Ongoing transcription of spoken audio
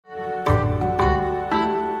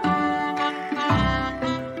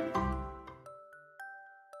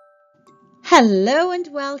Hello and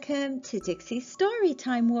welcome to Dixie's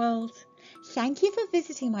Storytime world. Thank you for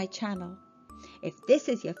visiting my channel. If this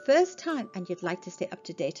is your first time and you'd like to stay up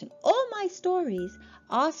to date on all my stories,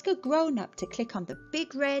 ask a grown-up to click on the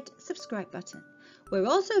big red subscribe button. We're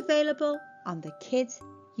also available on the Kids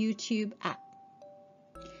YouTube app.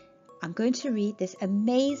 I'm going to read this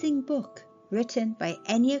amazing book written by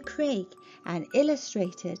ENYA KRIEG and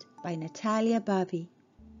illustrated by Nataliia Babi.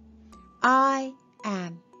 I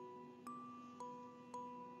Am.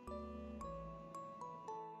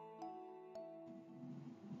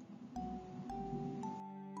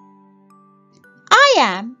 I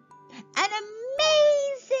am an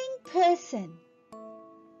amazing person.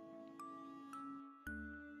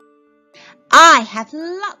 I have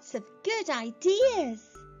lots of good ideas.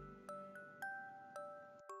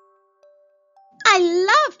 I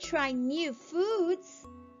love trying new foods.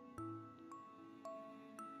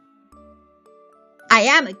 I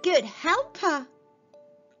am a good helper.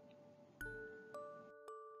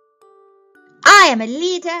 I am a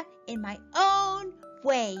leader in my own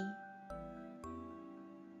way.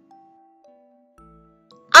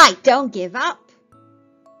 I don't give up.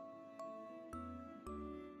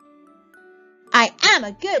 I am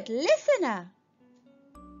a good listener.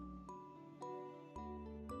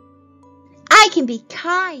 I can be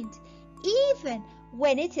kind even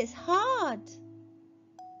when it is hard.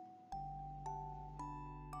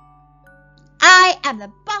 I am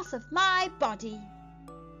the boss of my body.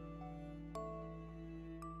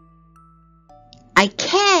 I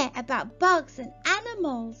care about bugs and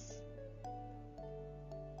animals.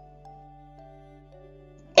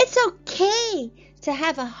 It's okay to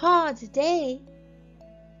have a hard day.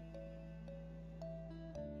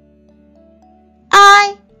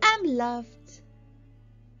 I am loved.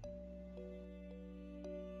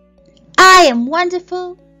 I am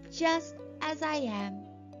wonderful just as I am.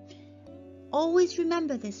 Always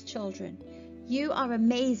remember this, children. You are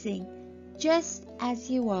amazing just as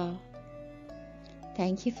you are.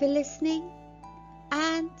 Thank you for listening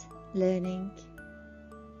and learning.